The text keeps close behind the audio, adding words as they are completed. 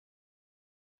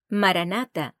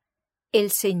Maranata,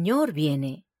 el Señor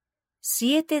viene.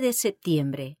 7 de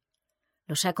septiembre.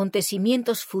 Los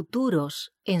acontecimientos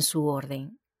futuros en su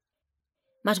orden.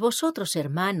 Mas vosotros,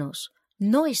 hermanos,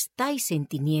 no estáis en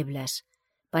tinieblas,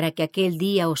 para que aquel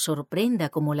día os sorprenda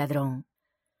como ladrón.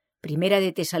 Primera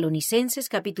de Tesalonicenses,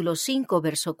 capítulo 5,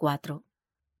 verso 4.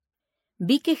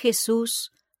 Vi que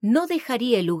Jesús no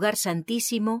dejaría el lugar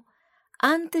santísimo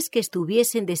antes que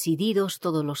estuviesen decididos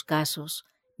todos los casos,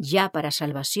 ya para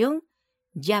salvación,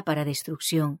 ya para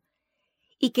destrucción,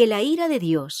 y que la ira de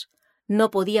Dios no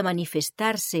podía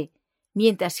manifestarse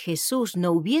mientras Jesús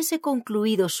no hubiese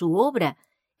concluido su obra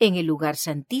en el lugar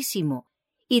santísimo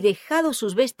y dejado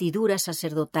sus vestiduras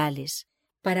sacerdotales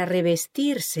para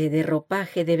revestirse de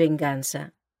ropaje de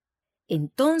venganza.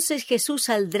 Entonces Jesús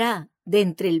saldrá de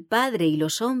entre el Padre y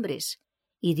los hombres,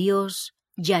 y Dios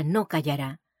ya no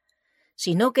callará,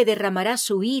 sino que derramará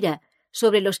su ira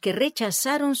sobre los que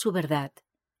rechazaron su verdad.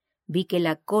 Vi que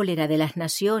la cólera de las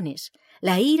naciones,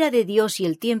 la ira de Dios y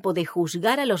el tiempo de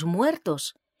juzgar a los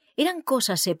muertos eran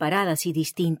cosas separadas y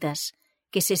distintas,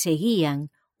 que se seguían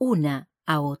una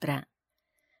a otra.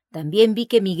 También vi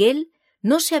que Miguel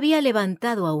no se había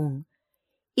levantado aún,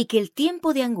 y que el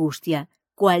tiempo de angustia,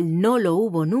 cual no lo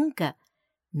hubo nunca,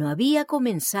 no había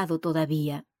comenzado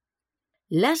todavía.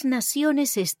 Las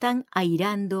naciones se están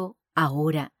airando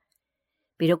ahora,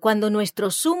 pero cuando nuestro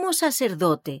sumo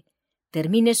sacerdote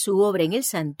termine su obra en el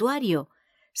santuario,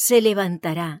 se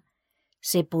levantará,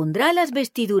 se pondrá las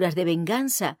vestiduras de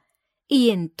venganza,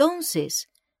 y entonces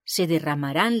se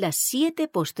derramarán las 7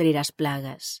 postreras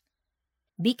plagas.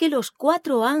 Vi que los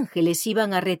 4 ángeles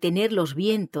iban a retener los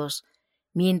vientos,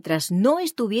 mientras no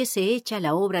estuviese hecha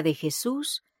la obra de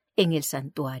Jesús en el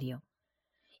santuario,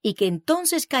 y que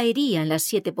entonces caerían las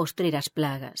 7 postreras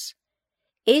plagas.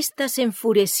 Estas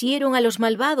enfurecieron a los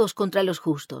malvados contra los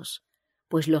justos,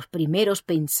 pues los primeros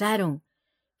pensaron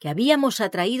que habíamos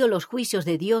atraído los juicios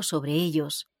de Dios sobre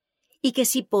ellos, y que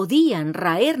si podían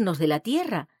raernos de la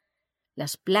tierra,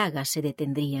 las plagas se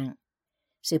detendrían.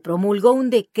 Se promulgó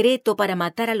un decreto para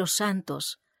matar a los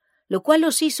santos, lo cual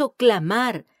los hizo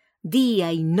clamar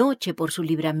día y noche por su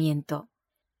libramiento.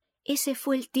 Ese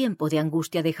fue el tiempo de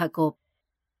angustia de Jacob.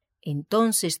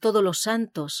 Entonces todos los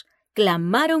santos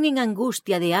clamaron en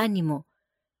angustia de ánimo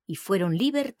y fueron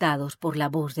libertados por la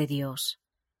voz de Dios.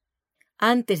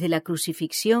 Antes de la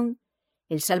crucifixión,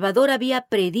 el Salvador había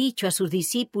predicho a sus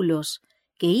discípulos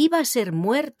que iba a ser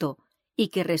muerto y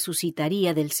que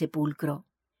resucitaría del sepulcro.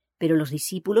 Pero los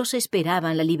discípulos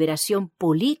esperaban la liberación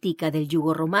política del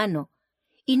yugo romano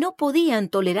y no podían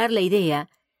tolerar la idea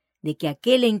de que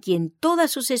aquel en quien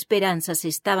todas sus esperanzas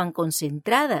estaban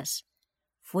concentradas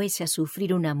fuese a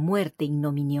sufrir una muerte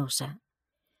ignominiosa.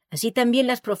 Así también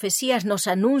las profecías nos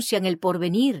anuncian el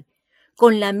porvenir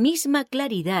con la misma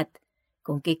claridad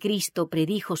con que Cristo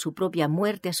predijo su propia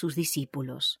muerte a sus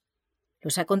discípulos.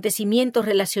 Los acontecimientos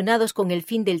relacionados con el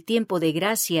fin del tiempo de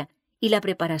gracia y la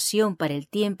preparación para el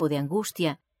tiempo de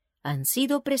angustia han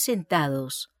sido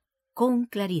presentados con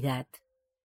claridad.